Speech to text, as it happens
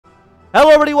Hello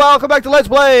everybody, welcome back to Let's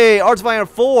Play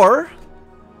RGFX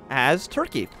as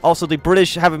Turkey. Also, the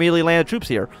British have immediately landed troops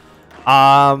here.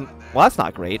 Well, that's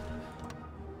not great.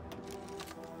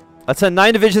 Let's send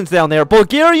 9 divisions down there.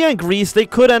 Bulgaria and Greece, they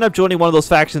could end up joining one of those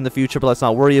factions in the future, but let's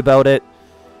not worry about it.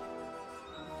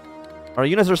 Our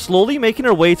units are slowly making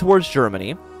their way towards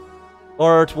Germany.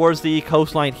 Or towards the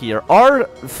coastline here. Our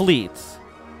fleets.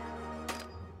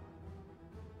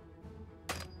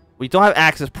 We don't have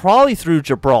access, probably through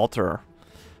Gibraltar.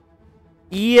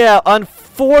 Yeah,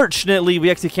 unfortunately,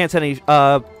 we actually can't send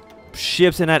any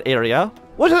ships in that area.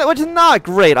 Which is not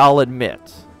great, I'll admit.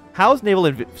 How's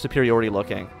naval superiority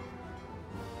looking?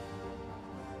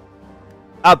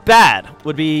 Bad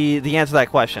would be the answer to that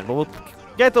question. But we'll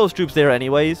get those troops there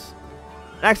anyways.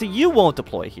 Actually, you won't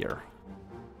deploy here.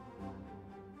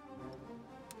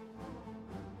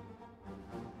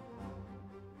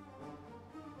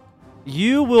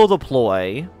 You will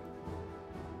deploy.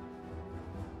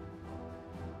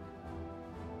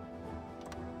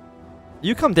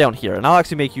 You come down here, and I'll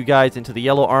actually make you guys into the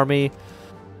Yellow Army.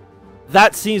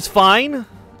 That seems fine.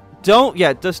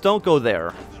 Just don't go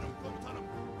there.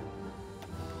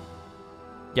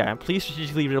 Yeah, and please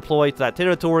strategically redeploy to that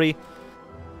territory.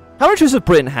 How much troops does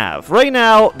Britain have? Right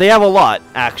now, they have a lot,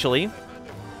 actually.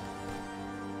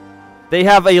 They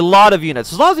have a lot of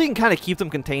units. As long as we can kind of keep them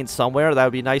contained somewhere, that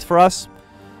would be nice for us.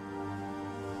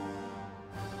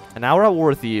 And now we're at war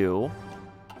with you.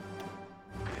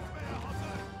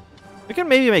 We can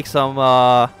maybe make some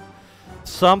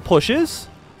pushes.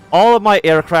 All of my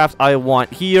aircraft I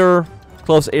want here.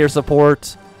 Close air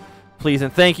support. Please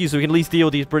and thank you, so we can at least deal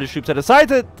with these British troops that decide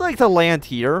to land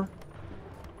here.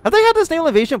 Have they had this naval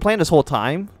invasion plan this whole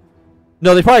time?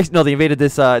 No, they invaded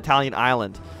this Italian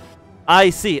island.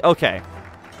 I see. Okay.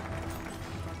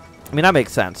 I mean, that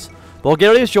makes sense.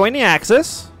 Bulgaria's joined the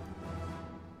Axis.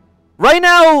 Right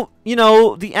now, you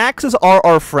know, the Axis are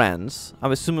our friends.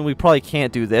 I'm assuming we probably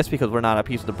can't do this because we're not at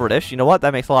peace with the British. You know what?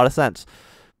 That makes a lot of sense.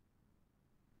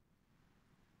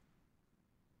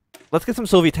 Let's get some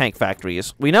Soviet tank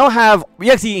factories. We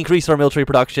actually increased our military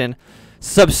production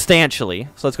substantially.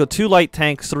 So let's go 2 light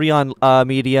tanks, 3 on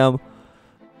medium,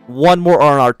 1 more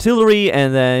on artillery,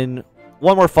 and then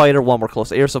 1 more fighter, 1 more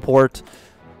close air support.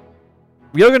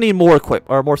 We are going to need more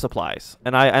more supplies,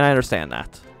 and I understand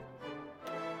that.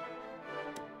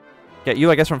 Get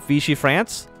you, I guess, from Vichy,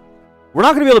 France. We're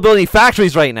not going to be able to build any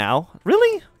factories right now.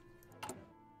 Really?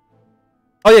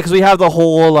 Oh yeah, because we have the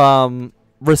whole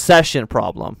recession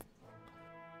problem.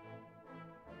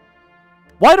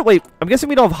 Wait, I'm guessing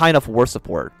we don't have high enough war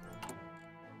support.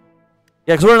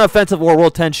 Yeah, because we're in an offensive war,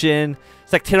 world tension,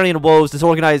 sectarian woes,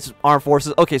 disorganized armed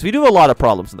forces. Okay, so we do have a lot of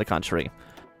problems in the country.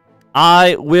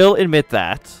 I will admit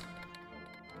that.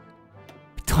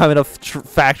 We don't have enough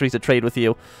factories to trade with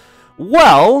you.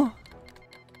 Well,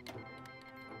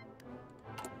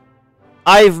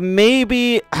 I've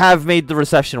maybe have made the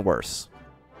recession worse.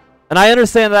 And I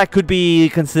understand that could be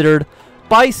considered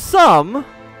by some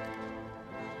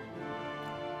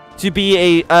to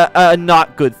be a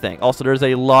not good thing. Also, there's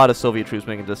a lot of Soviet troops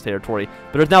moving into this territory,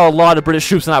 but there's now a lot of British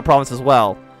troops in that province as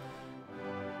well.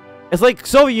 It's like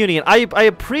Soviet Union. I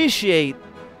appreciate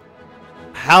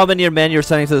how many men you're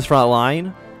sending to this front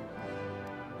line,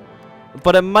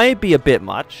 but it might be a bit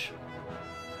much.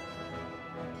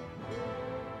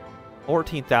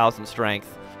 14,000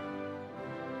 strength.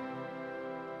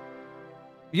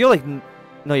 You're like,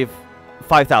 no, you have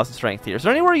 5,000 strength here. Is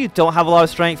there anywhere you don't have a lot of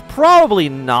strength? Probably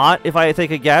not, if I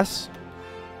take a guess.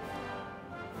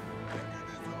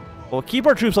 We'll keep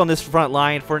our troops on this front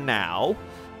line for now.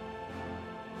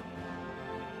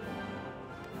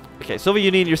 Okay, Soviet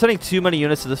Union, you're sending too many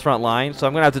units to this front line, so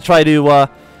I'm going to have to try to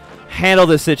handle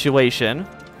this situation.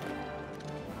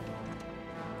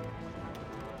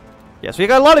 Yes, we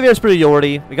got a lot of air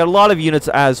superiority. We got a lot of units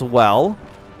as well.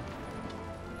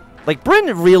 Like,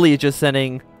 Britain really is just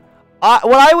sending what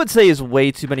I would say is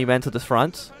way too many men to this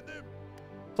front.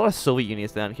 There's a lot of Soviet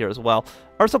units down here as well.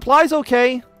 Are supplies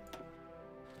okay?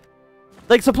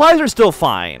 Like, supplies are still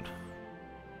fine.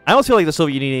 I almost feel like the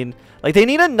Soviet Union, like, they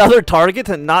need another target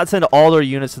to not send all their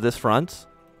units to this front.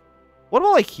 What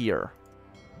about, like, here?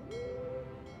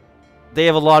 They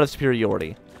have a lot of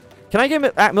superiority. Can I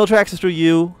get military access through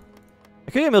you?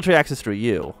 I could get military access through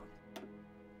you.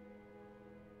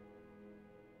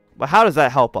 But how does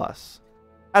that help us?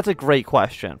 That's a great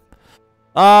question.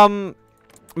 I mean,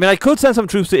 I could send some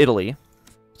troops to Italy.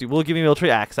 So we'll give you military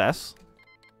access.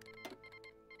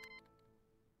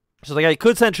 So, like, I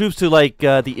could send troops to, like,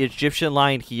 the Egyptian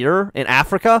line here in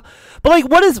Africa. But, like,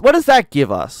 what does that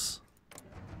give us?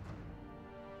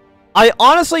 I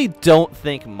honestly don't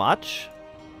think much.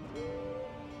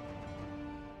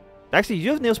 Actually,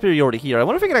 you have naval superiority here. I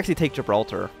wonder if we can actually take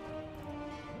Gibraltar.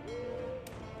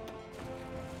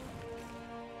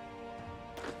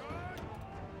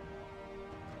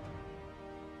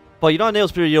 But you don't have naval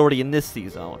superiority in this sea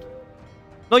zone.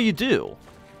 No, you do.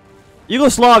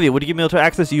 Yugoslavia, would you give military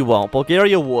access? You won't.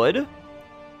 Bulgaria would.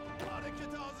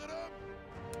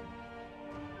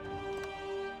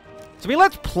 So, I mean,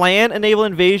 let's plan a naval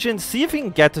invasion. See if we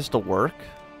can get this to work.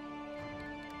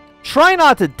 Try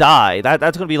not to die. That's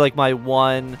going to be like my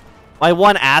one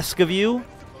ask of you.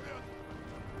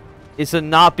 Is to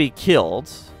not be killed.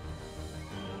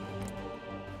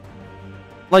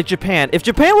 Like Japan. If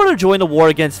Japan were to join the war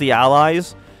against the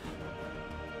Allies,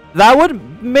 that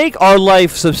would make our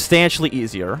life substantially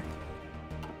easier.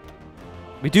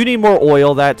 We do need more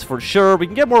oil, that's for sure. We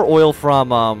can get more oil from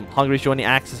Hungary's joining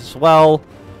Axis as well.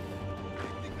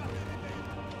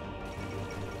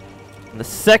 And the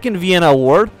second Vienna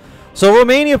Award. So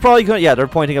Romania probably going, yeah, they're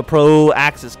appointing a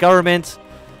pro-Axis government.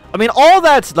 I mean, all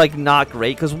that's like not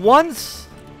great because once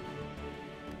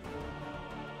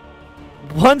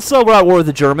we're at war with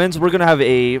the Germans, we're gonna have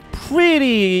a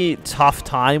pretty tough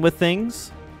time with things.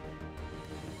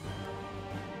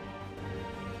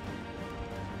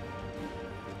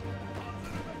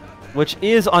 Which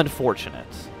is unfortunate.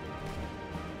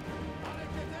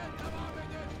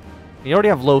 You already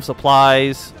have low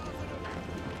supplies.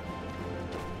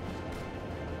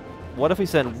 What if we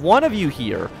send one of you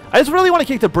here? I just really want to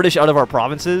kick the British out of our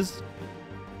provinces.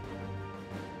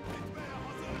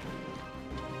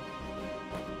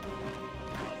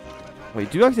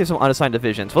 Wait, do you actually have some unassigned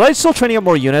divisions? Was I still training up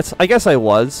more units? I guess I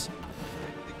was.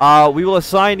 We will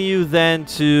assign you then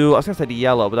to... I was going to say the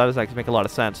yellow, but that doesn't actually make a lot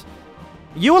of sense.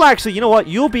 You will actually... You know what?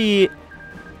 You'll be...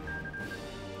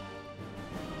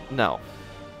 No.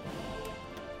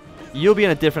 You'll be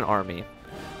in a different army.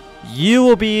 You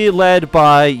will be led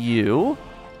by you.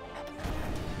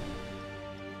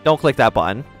 Don't click that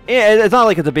button. It's not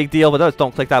like it's a big deal, but just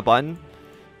don't click that button.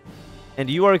 And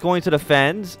you are going to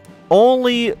defend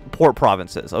only port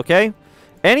provinces, okay?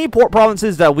 Any port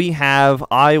provinces that we have,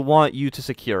 I want you to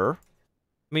secure.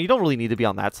 I mean, you don't really need to be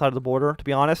on that side of the border, to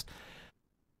be honest.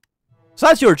 So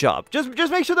that's your job. Just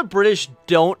make sure the British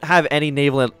don't have any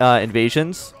naval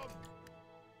invasions.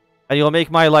 And you'll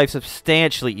make my life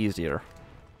substantially easier.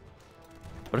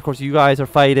 But of course, you guys are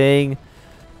fighting.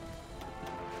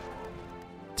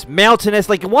 It's mountainous.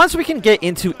 Like, once we can get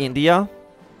into India...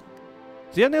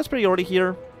 Is the naval superiority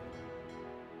here?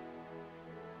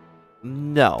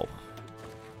 No.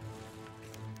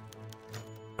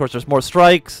 Of course, there's more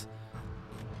strikes.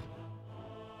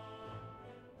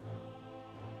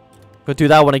 Go do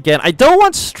that one again. I don't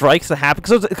want strikes to happen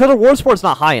because the war score's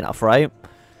not high enough, right?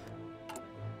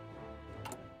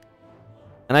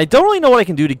 And I don't really know what I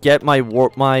can do to get my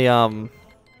Can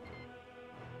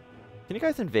you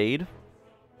guys invade?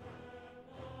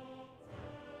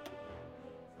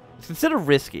 It's considered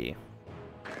risky.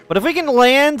 But if we can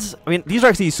land... I mean, these are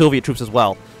actually Soviet troops as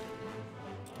well.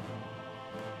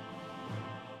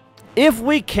 If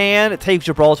we can take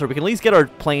Gibraltar, we can at least get our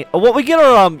plane... Well, we get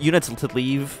our units to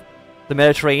leave the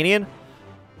Mediterranean.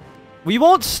 We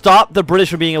won't stop the British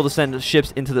from being able to send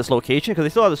ships into this location because they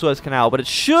still have the Suez Canal, but it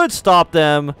should stop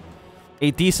them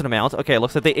a decent amount. Okay,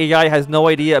 looks like the AI has no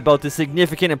idea about the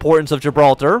significant importance of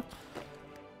Gibraltar.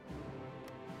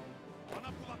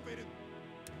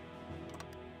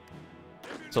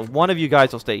 So one of you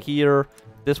guys will stay here.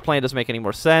 This plan doesn't make any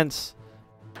more sense.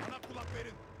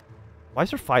 Why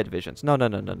is there 5 divisions? No.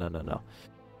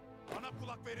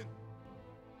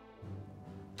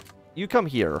 You come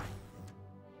here.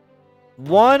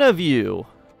 One of you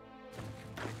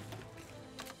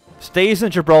stays in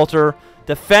Gibraltar,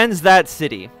 defends that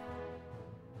city.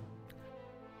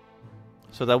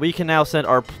 So that we can now send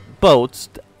our boats.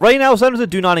 Right now, send them to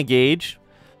do not engage.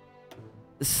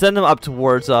 Send them up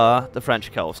towards the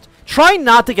French coast. Try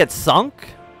not to get sunk.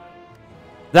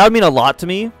 That would mean a lot to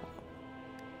me.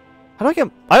 How do I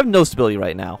get... I have no stability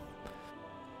right now.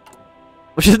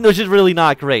 Which is really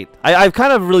not great. I've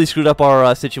kind of really screwed up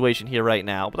our situation here right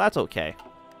now, but that's okay.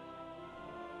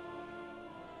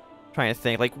 Trying to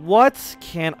think, like, what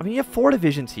can... I mean, you have 4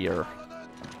 divisions here.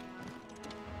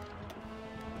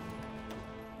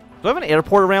 Do I have an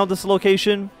airport around this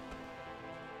location?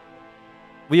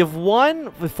 We have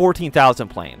one with 14,000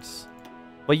 planes.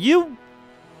 But you...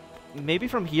 Maybe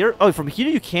from here? Oh, from here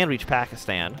you can reach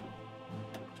Pakistan.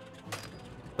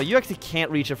 But you actually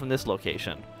can't reach it from this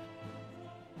location.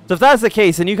 So if that's the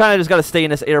case, then you kind of just got to stay in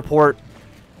this airport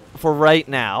for right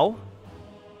now.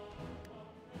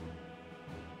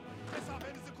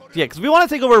 Yeah, because we want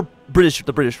to take over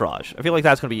the British Raj. I feel like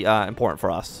that's going to be important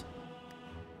for us.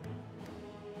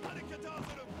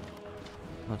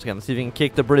 Once again, let's see if we can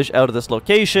kick the British out of this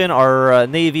location. Our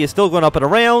Navy is still going up and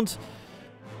around.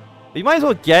 But you might as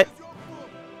well get...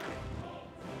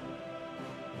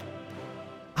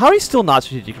 How are you still not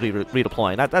strategically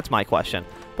redeploying? That's my question.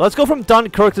 But let's go from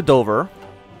Dunkirk to Dover.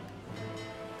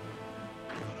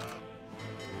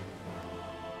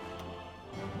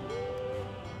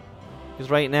 Because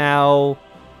right now,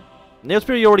 naval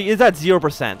superiority is at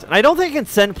 0%. And I don't think I can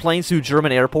send planes to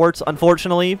German airports,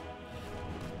 unfortunately.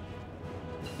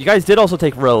 You guys did also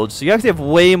take roads, so you actually have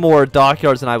way more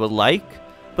dockyards than I would like.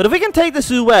 But if we can take the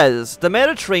Suez, the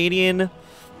Mediterranean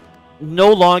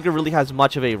no longer really has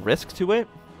much of a risk to it.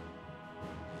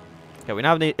 Okay, we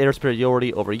now have air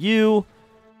superiority over you.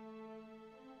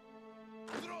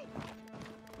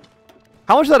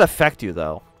 How much does that affect you,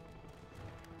 though?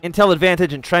 Intel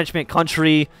advantage, entrenchment,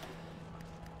 country.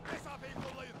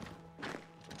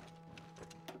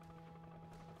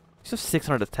 It's just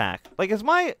 600 attack. Like, is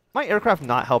my aircraft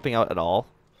not helping out at all?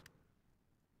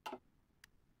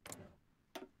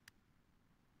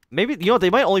 Maybe, you know what, they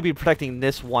might only be protecting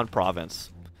this one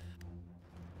province.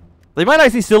 They might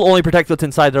actually still only protect what's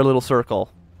inside their little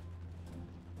circle.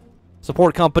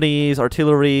 Support companies,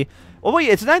 artillery. Oh wait,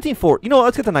 it's 1940. You know what,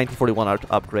 let's get the 1941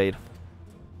 upgrade.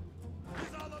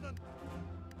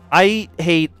 I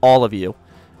hate all of you.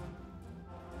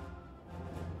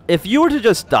 If you were to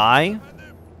just die,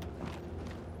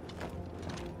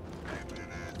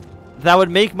 that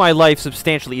would make my life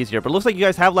substantially easier. But it looks like you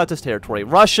guys have left this territory.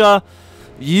 Russia,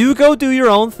 you go do your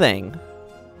own thing.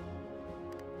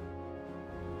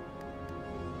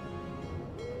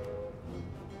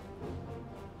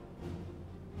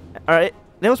 Alright,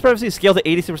 naval supremacy scaled to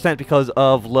 86% because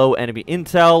of low enemy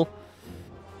intel.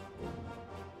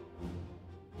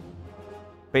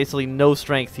 Basically no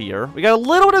strength here. We got a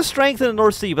little bit of strength in the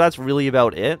North Sea, but that's really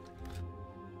about it.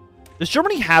 Does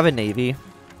Germany have a navy?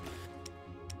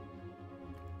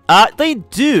 They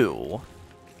do.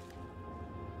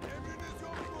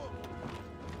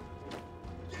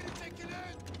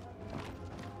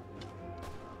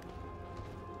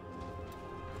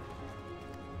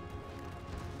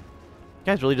 You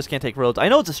guys really just can't take roads. I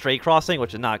know it's a straight crossing,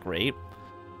 which is not great.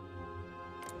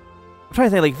 I'm trying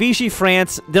to think, like, Vichy,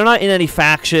 France, they're not in any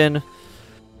faction.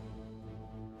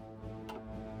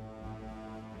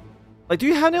 Like, do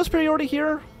you have naval superiority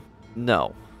here?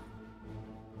 No.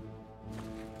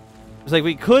 It's like,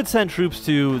 we could send troops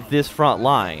to this front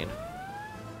line.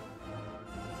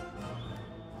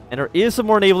 And there is some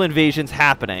more naval invasions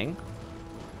happening.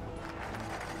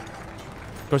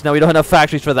 Of course, now we don't have enough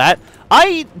factories for that.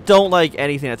 I don't like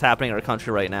anything that's happening in our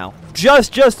country right now.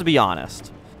 Just to be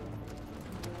honest.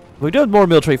 We do have more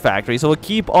military factories, so we'll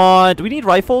keep on... Do we need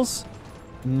rifles?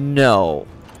 No.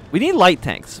 We need light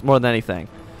tanks more than anything.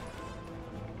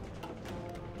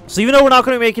 So even though we're not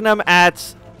going to be making them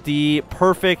at the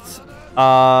perfect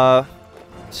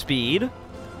speed.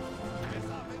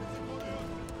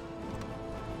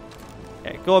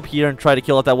 Okay, go up here and try to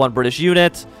kill out that one British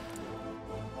unit.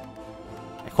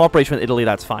 Cooperation with Italy,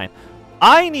 that's fine.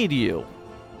 I need you.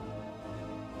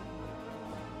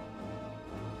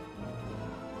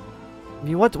 I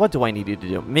mean, what do I need you to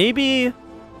do? Maybe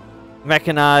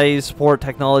mechanize, support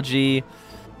technology.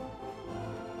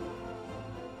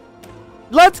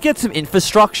 Let's get some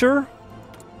infrastructure.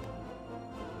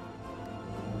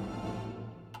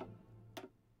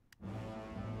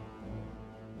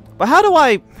 But how do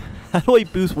I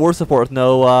boost war support with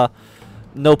no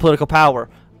political power?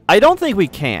 I don't think we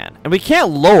can, and we can't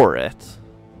lower it.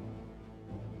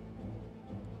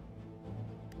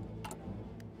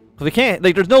 Cause we can't,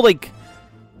 like, there's no, like...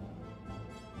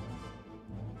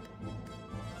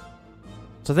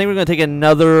 So I think we're going to take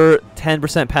another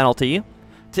 10% penalty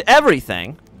to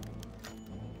everything.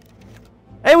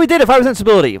 Hey, we did it! 5%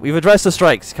 stability. We've addressed the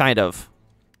strikes, kind of.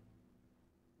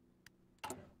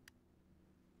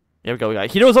 Here we go. We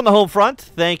got heroes on the home front.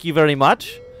 Thank you very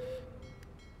much.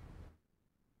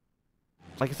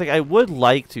 Like I said, I would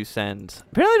like to send...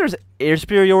 Apparently there's air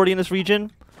superiority in this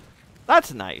region.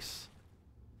 That's nice.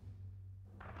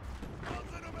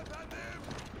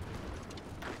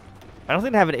 I don't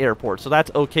think they have an airport, so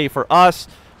that's okay for us.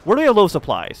 Where do we have low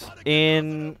supplies?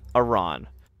 In Iran.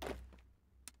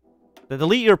 Then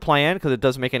delete your plan, because it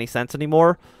doesn't make any sense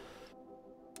anymore.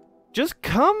 Just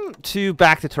come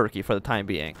back to Turkey for the time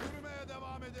being.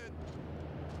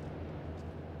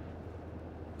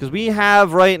 Because we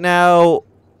have right now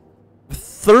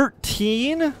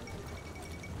 13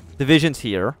 divisions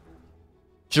here.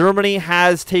 Germany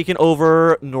has taken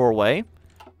over Norway.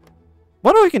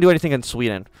 Wonder if we can do anything in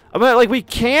Sweden. I mean, like, we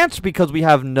can't because we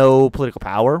have no political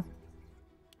power.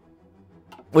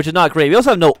 which is not great. We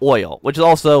also have no oil, which is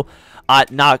also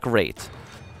not great.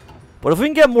 But if we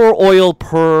can get more oil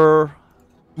per...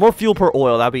 more fuel per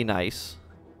oil, that'd be nice.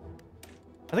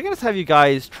 I think I just have you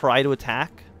guys try to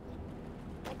attack.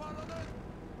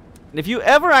 And if you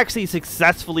ever actually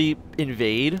successfully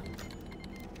invade...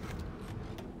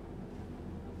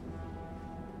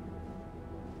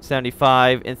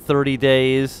 75 in 30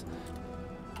 days.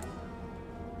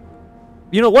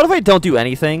 You know, what if I don't do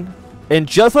anything? And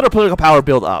just let our political power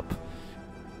build up?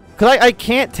 Because I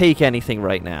can't take anything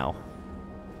right now.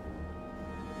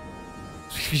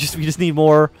 We just need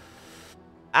more...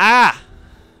 Ah!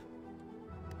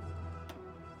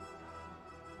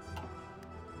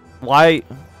 Why?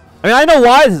 I mean, I know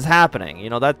why this is happening. You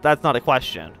know, that's not a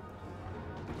question.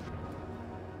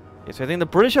 Okay, so I think the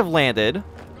British have landed.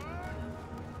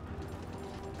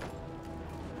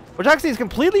 Which actually is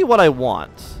completely what I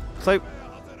want. So, I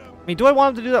mean, do I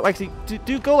want them to do that? Actually,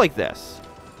 do go like this.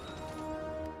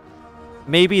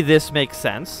 Maybe this makes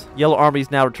sense. Yellow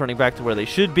Army's now returning back to where they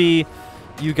should be.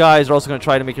 You guys are also going to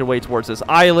try to make your way towards this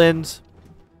island.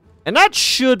 And that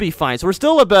should be fine. So we're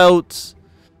still about...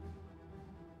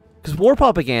 Because war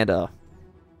propaganda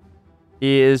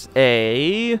is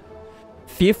a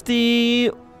 50...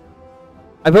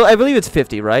 I believe it's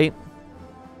 50, right?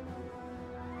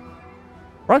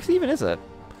 Or actually, even is it?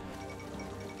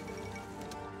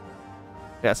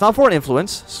 Yeah, it's not foreign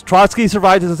influence. Trotsky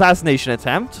survived his assassination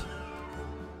attempt.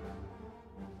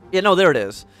 Yeah, no, there it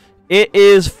is. It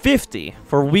is 50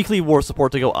 for weekly war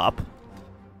support to go up.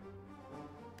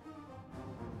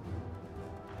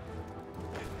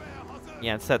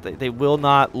 Yeah, it's set. They will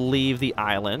not leave the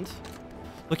island.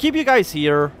 We'll keep you guys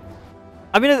here.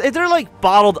 I mean, if they're like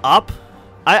bottled up,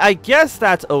 I guess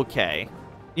that's okay.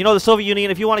 You know, the Soviet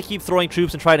Union, if you want to keep throwing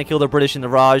troops and trying to kill the British in the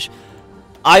Raj,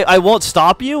 I won't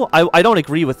stop you. I don't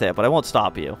agree with it, but I won't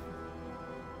stop you.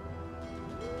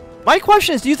 My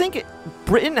question is, do you think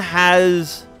Britain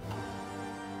has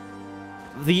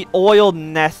the oil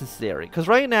necessary? Because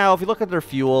right now, if you look at their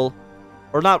fuel,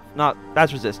 or not,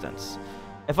 that's resistance.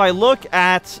 If I look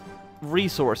at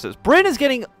resources, Britain is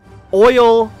getting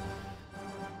oil.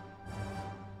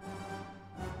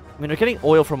 I mean, they're getting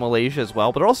oil from Malaysia as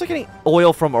well, but they're also getting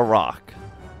oil from Iraq.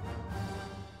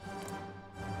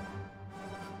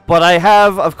 But I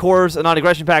have, of course, a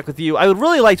non-aggression pact with you. I would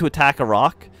really like to attack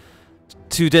Iraq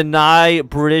to deny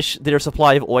British their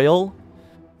supply of oil.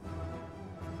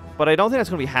 But I don't think that's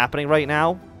going to be happening right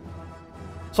now.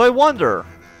 So I wonder,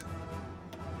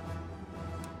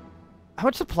 how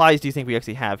much supplies do you think we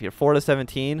actually have here? 4 to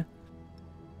 17?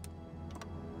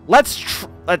 Let's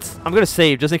I'm going to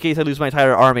save just in case I lose my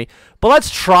entire army. But let's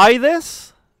try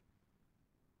this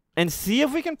and see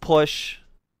if we can push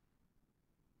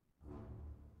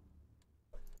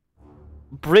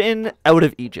Britain out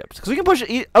of Egypt. Because we can push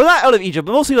not out of Egypt,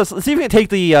 but mostly let's see if we can take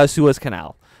the Suez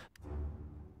Canal.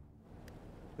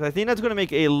 I think that's going to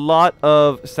make a lot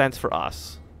of sense for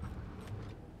us.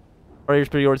 Our air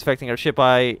superiority is affecting our ship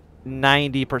by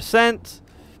 90%.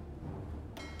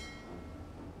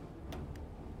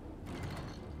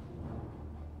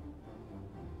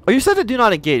 Oh, you said to do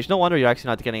not engage. No wonder you're actually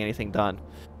not getting anything done.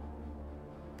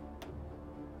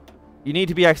 You need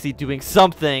to be actually doing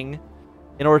something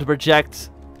in order to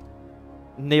project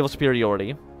naval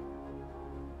superiority.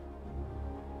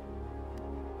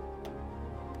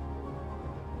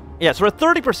 Yeah, so we're at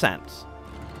 30%.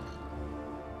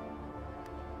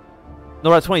 No,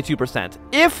 we're at 22%.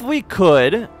 If we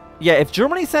could... Yeah, if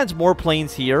Germany sends more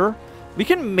planes here, we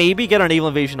can maybe get our naval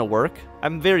invasion to work.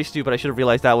 I'm very stupid. I should have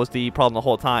realized that was the problem the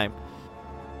whole time.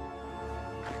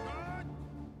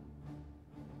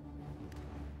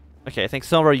 Okay, I think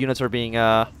some of our units are being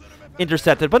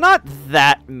intercepted, but not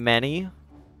that many.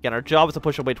 Again, our job is to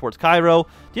push our way towards Cairo. Do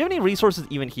you have any resources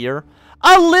even here?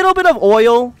 A little bit of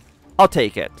oil. I'll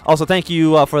take it. Also, thank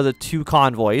you for the 2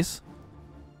 convoys.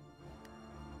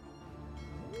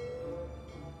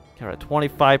 Okay, we're at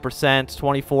 25%,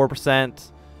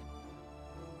 24%.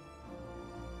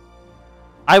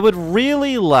 I would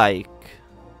really like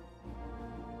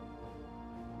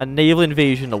a naval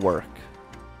invasion to work.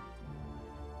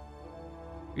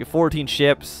 We have 14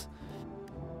 ships.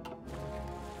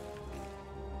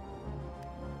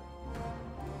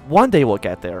 One day we'll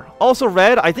get there. Also,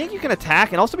 Red, I think you can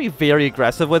attack and also be very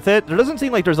aggressive with it. There doesn't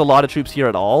seem like there's a lot of troops here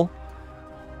at all.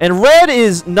 And Red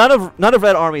is... None of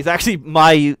Red Army is actually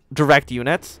my direct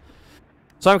units.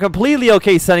 So I'm completely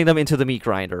okay sending them into the meat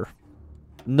grinder.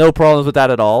 No problems with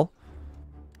that at all.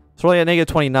 So we're only at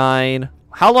negative 29.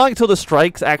 How long until the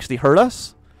strikes actually hurt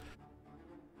us?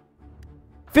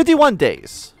 51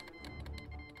 days.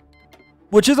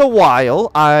 Which is a while,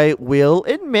 I will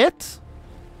admit.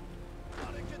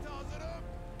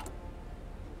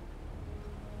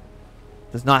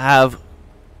 Does not have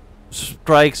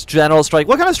strikes, general strike.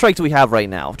 What kind of strike do we have right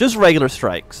now? Just regular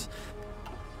strikes.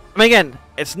 I mean, again,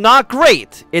 it's not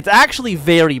great. It's actually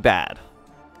very bad.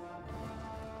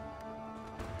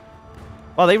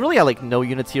 Wow, they really have, like, no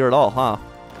units here at all, huh?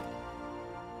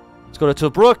 Let's go to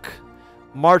Tobruk,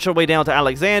 march our way down to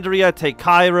Alexandria, take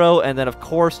Cairo, and then, of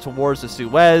course, towards the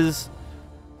Suez.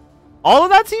 All of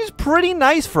that seems pretty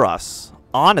nice for us,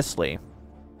 honestly.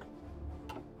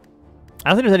 I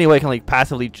don't think there's any way I can, like,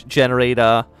 passively generate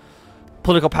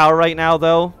political power right now,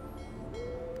 though.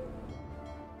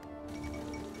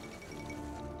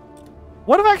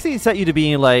 What if I actually set you to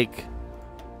being, like,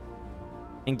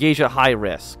 engage at high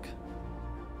risk?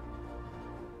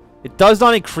 It does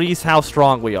not increase how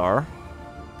strong we are.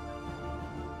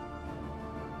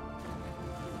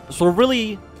 So we're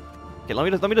really... Okay, let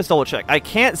me just double check. I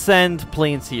can't send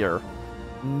planes here.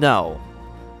 No.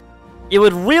 It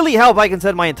would really help if I can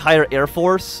send my entire air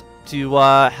force to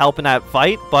help in that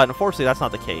fight, but unfortunately that's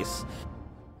not the case.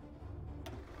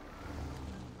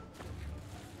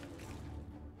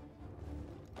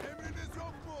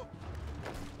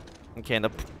 Okay, and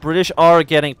the British are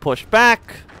getting pushed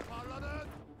back.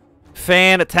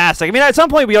 Fantastic. I mean, at some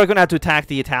point we are going to have to attack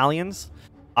the Italians.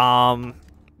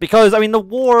 Because, I mean, the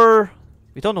war...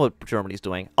 We don't know what Germany's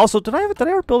doing. Also, did I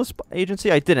ever build this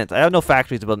agency? I didn't. I have no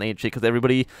factories to build an agency because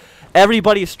everybody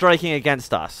is striking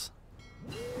against us.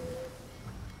 Okay,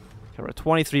 we're at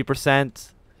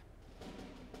 23%.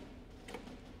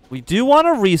 We do want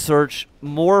to research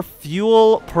more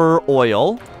fuel per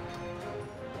oil.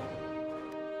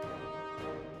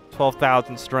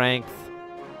 12,000 strength.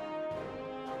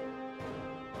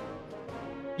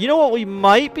 You know what? We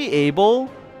might be able...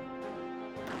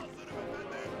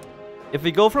 If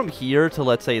we go from here to,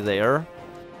 let's say, there...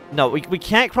 No, we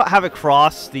can't have it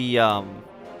cross the,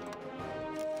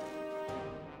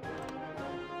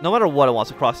 No matter what, it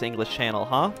wants to cross the English Channel,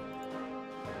 huh?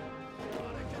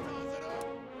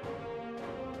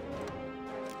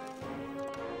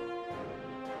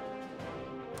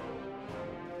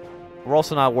 We're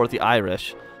also not worth the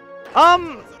Irish. I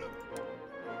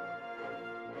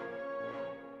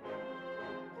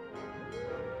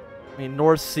mean,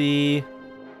 North Sea...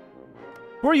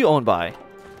 Who are you owned by?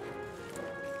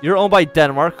 You're owned by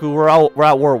Denmark, who we're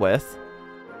at war with.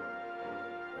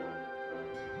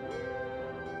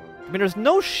 I mean, there's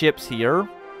no ships here.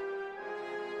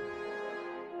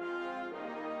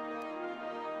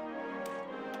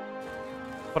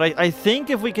 But I think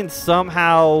if we can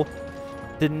somehow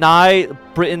deny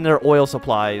Britain their oil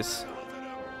supplies,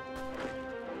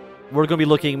 we're going to be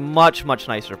looking much, much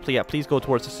nicer. Please go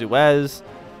towards the Suez.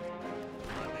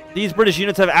 These British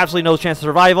units have absolutely no chance of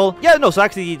survival. Yeah, no, so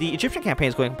actually the Egyptian campaign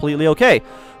is going completely okay.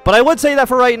 But I would say that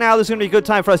for right now, this is going to be a good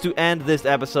time for us to end this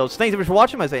episode. So thanks everybody for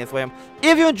watching. My name is Quam.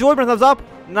 If you enjoyed, put a thumbs up.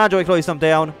 Not enjoying, throw a thumbs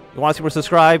down. You want to see more,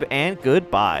 subscribe, and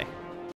goodbye.